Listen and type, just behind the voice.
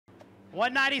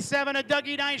197 of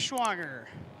Dougie Neisschwanger.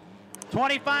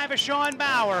 25 of Sean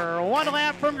Bauer. 1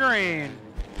 lap from green.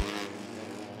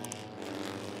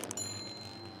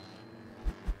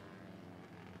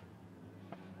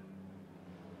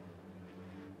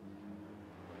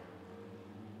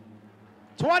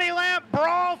 .20-lap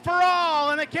brawl for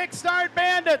all in the Kickstart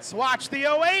Bandits. Watch the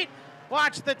 08,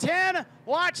 watch the 10,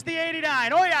 watch the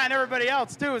 89. Oh yeah, and everybody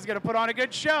else too is gonna put on a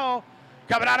good show.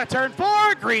 Coming out of turn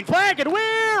 4, green flag, and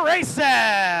we're racing.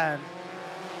 And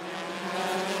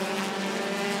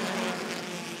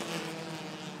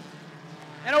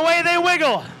away they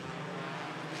wiggle.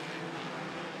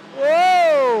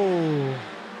 Whoa.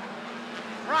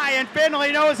 Ryan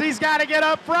Finley knows he's got to get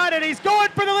up front, and he's going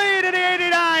for the lead in the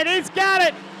 89. He's got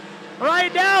it.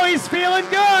 Right now, he's feeling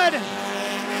good.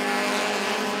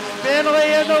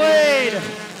 Finley in the lead.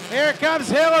 Here comes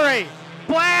Hillary,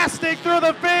 blasting through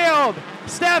the field.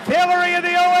 Steph Hillary in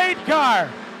the 08 car.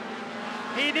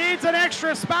 He needs an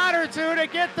extra spot or two to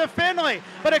get to Finley,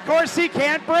 but of course he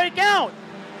can't break out.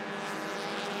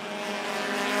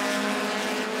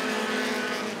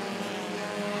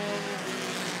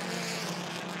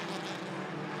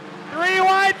 Three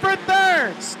wide for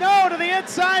third. Snow to the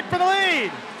inside for the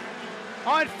lead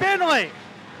on Finley.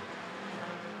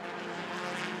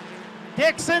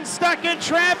 Dixon stuck in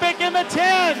traffic in the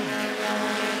 10.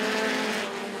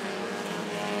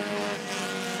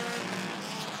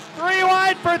 Three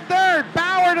wide for third.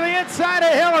 Bauer to the inside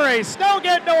of Hillary. Snow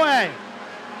getting away.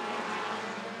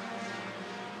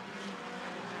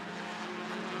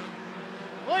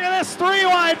 Look at this three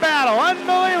wide battle.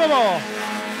 Unbelievable.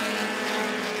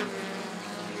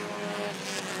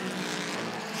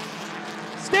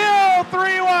 Still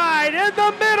three wide. In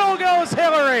the middle goes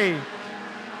Hillary.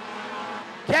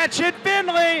 Catching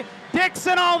Finley.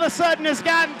 Dixon all of a sudden has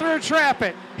gotten through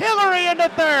traffic. Hillary into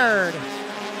third.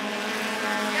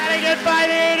 Gotta get by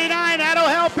the 89. That'll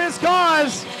help his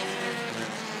cause.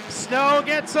 Snow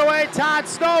gets away. Todd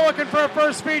Snow looking for a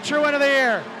first feature win of the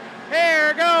year.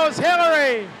 Here goes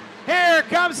Hillary. Here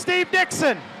comes Steve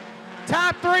Dixon.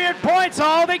 Top three in points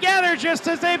all together, just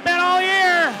as they've been all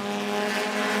year.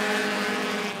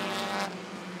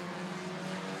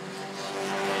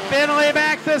 Finley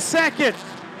back to second.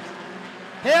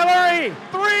 Hillary,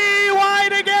 three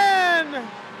wide again.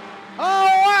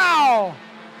 Oh, wow.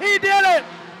 He did it.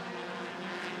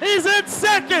 He's in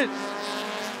second.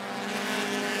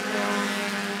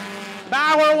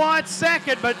 Bauer wants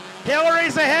second, but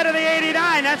Hillary's ahead of the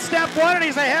 89. That's step one, and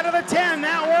he's ahead of the 10.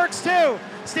 That works too.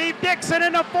 Steve Dixon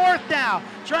in the fourth now,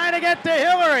 trying to get to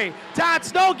Hillary. Todd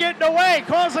Snow getting away,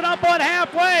 closing up on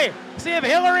halfway. See if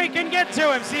Hillary can get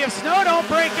to him. See if Snow don't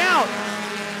break out.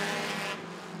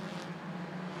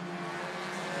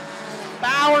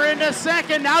 Bauer into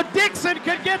second. Now Dixon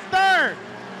could get third.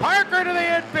 Parker to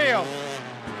the infield.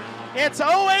 It's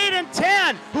 08 and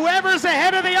 10. Whoever's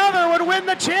ahead of the other would win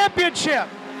the championship.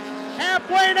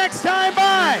 Halfway next time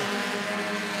by.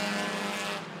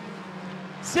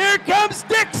 Here comes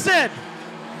Dixon.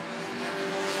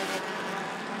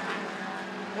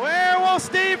 Where will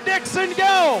Steve Dixon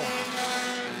go?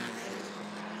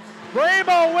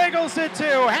 Rainbow wiggles it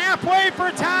to halfway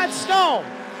for Todd Snow.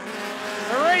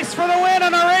 A race for the win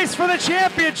and a race for the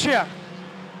championship.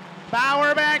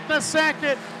 Bauer back to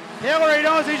second. Hillary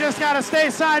knows he just got to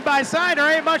stay side by side.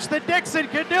 There ain't much that Dixon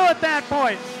could do at that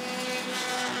point.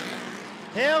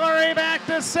 Hillary back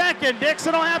to second.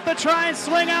 Dixon will have to try and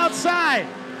swing outside.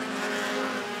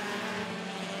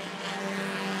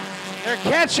 They're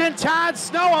catching Todd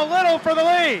Snow a little for the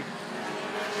lead.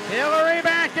 Hillary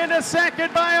back into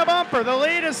second by a bumper. The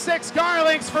lead is 6 car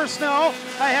lengths for Snow.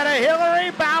 Ahead of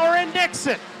Hillary, Bauer, and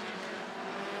Dixon.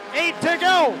 8 to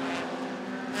go.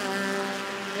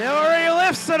 Hillary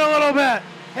lifts it a little bit.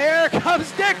 Here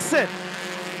comes Dixon.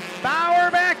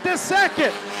 Bauer back to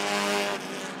second.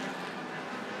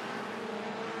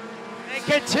 They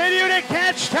continue to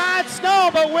catch Todd Snow,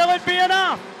 but will it be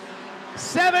enough?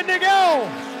 7 to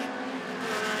go.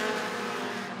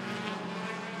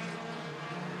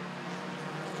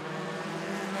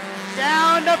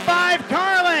 Down to 5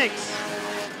 car lengths.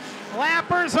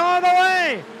 Lappers on the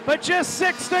way, but just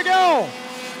 6 to go.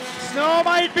 Snow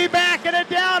might be backing it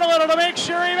down a little to make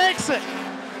sure he makes it.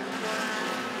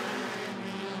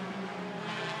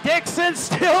 Dixon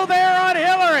still there on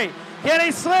Hillary. Can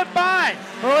he slip by?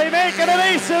 Will he make an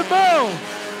evasive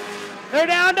move? They're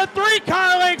down to 3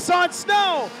 car lengths on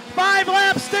Snow. 5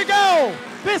 laps to go.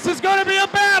 This is going to be a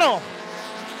battle.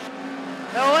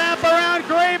 The lap around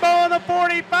Graybo in the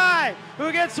 45,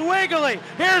 who gets wiggly.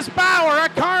 Here's Bauer, a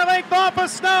car length off of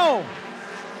Snow.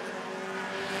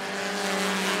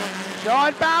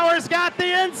 Sean Bauer's got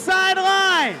the inside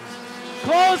line.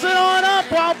 closing on up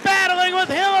while battling with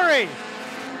Hillary.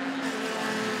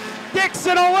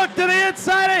 Dixon will look to the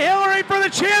inside of Hillary for the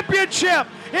championship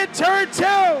in turn 2.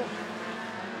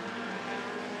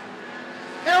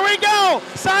 There we go,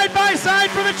 side by side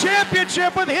for the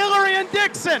championship with Hillary and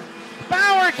Dixon.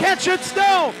 Bauer catching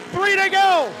snow, 3 to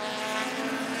go.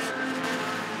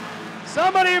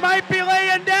 Somebody might be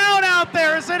laying down out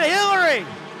there. Is it Hillary?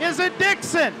 Is it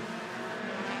Dixon?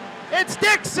 It's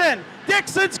Dixon.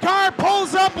 Dixon's car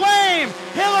pulls up lame.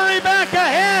 Hillary back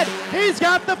ahead. He's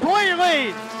got the point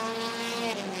lead.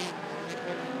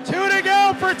 2 to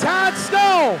go for Todd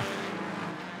Snow.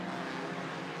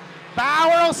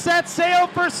 Bauer will set sail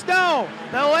for Snow.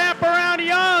 They'll lap around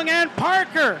Young and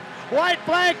Parker. White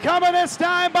flag coming this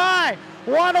time by.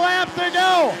 1 lap to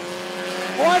go.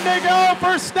 1 to go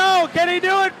for Snow. Can he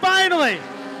do it finally?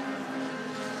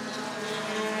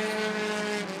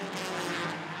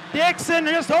 Dixon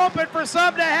just hoping for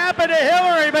something to happen to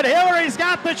Hillary, but Hillary's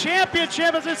got the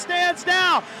championship as it stands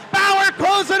now. Bauer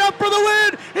closing up for the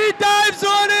win. He dives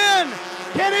on in.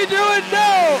 Can he do it?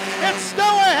 No. It's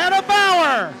Snow ahead of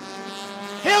Bauer.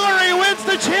 Hillary wins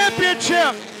the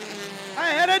championship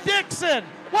ahead of Dixon.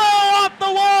 Whoa, off the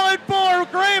wall and for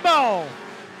Grabo.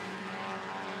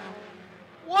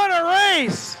 What a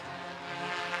race.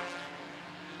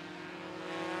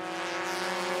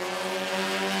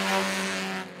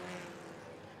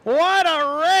 What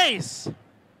a race.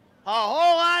 A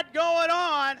whole lot going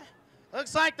on.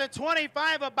 Looks like the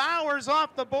 25 of Bauer's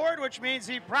off the board, which means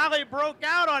he probably broke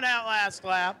out on that last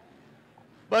lap.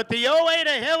 But the 08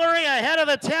 of Hillary ahead of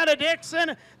the 10 of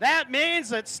Dixon. That means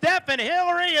that Stephen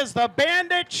Hillary is the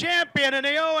Bandit champion in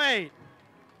the 08.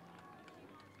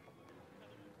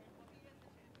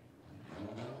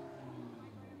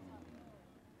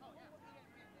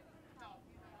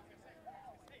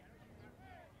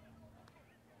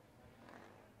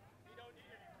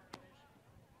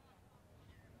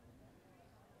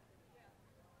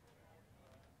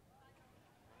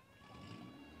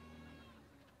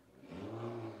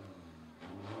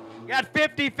 Got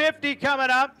 50-50 coming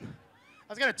up. I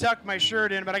was going to tuck my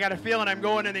shirt in, but I got a feeling I'm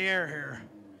going in the air here.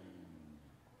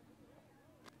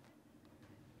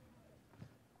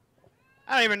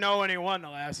 I don't even know when he won the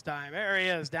last time. There he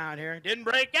is down here. Didn't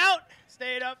break out.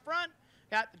 Stayed up front.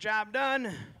 Got the job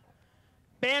done.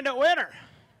 Bandit winner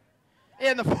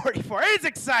in the 44. He's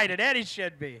excited, and he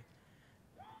should be.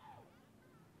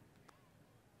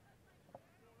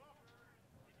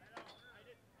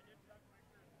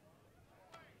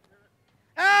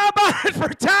 How about it for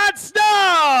Todd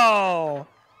Snow?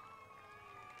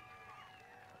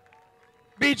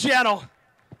 Be gentle.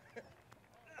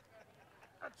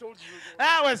 I told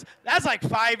you. That's like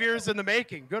 5 years in the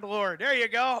making. Good Lord. There you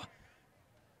go.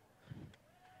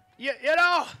 You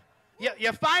know,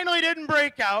 you finally didn't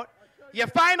break out. You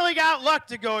finally got luck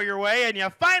to go your way, and you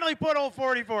finally put old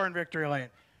 44 in victory lane.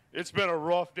 It's been a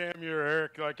rough damn year,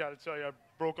 Eric. I got to tell you, I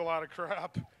broke a lot of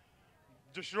crap.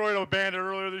 Destroyed a Bandit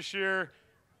earlier this year.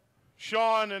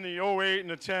 Sean in the 08 and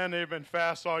the 10, they've been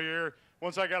fast all year.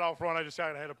 Once I got out front, I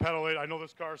decided I had to pedal it. I know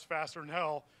this car's faster than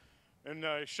hell. And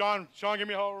Sean gave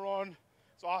me a hell of a run.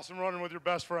 It's awesome running with your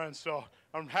best friends, so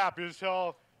I'm happy as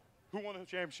hell. Who won the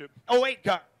championship? 08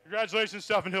 car. Congratulations,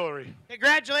 Stephen Hillary.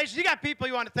 Congratulations. You got people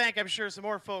you want to thank, I'm sure, some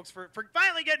more folks for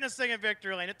finally getting this thing in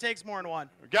victory lane. It takes more than one.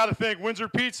 We got to thank Windsor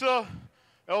Pizza,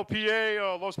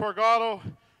 LPA, Los Park Auto.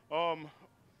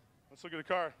 Let's look at the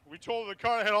car. We told the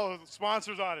car had all the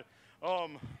sponsors on it.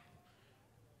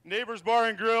 Neighbors Bar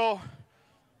and Grill,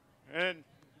 and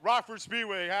Rockford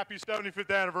Speedway. Happy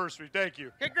 75th anniversary. Thank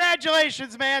you.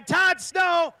 Congratulations, man. Todd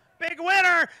Snow, big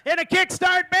winner in a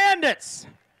Kickstart Bandits.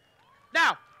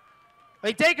 Now,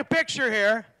 we take a picture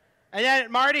here, and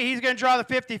then Marty, he's going to draw the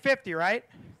 50-50, right?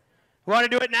 You want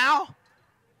to do it now?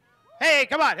 Hey,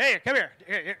 come on. Hey, come here.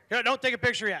 Here. Don't take a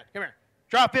picture yet. Come here.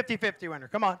 Draw a 50-50 winner.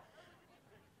 Come on.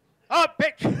 Oh,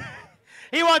 pick.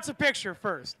 He wants a picture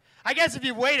first. I guess if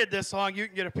you've waited this long, you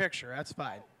can get a picture. That's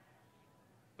fine.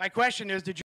 My question is, did you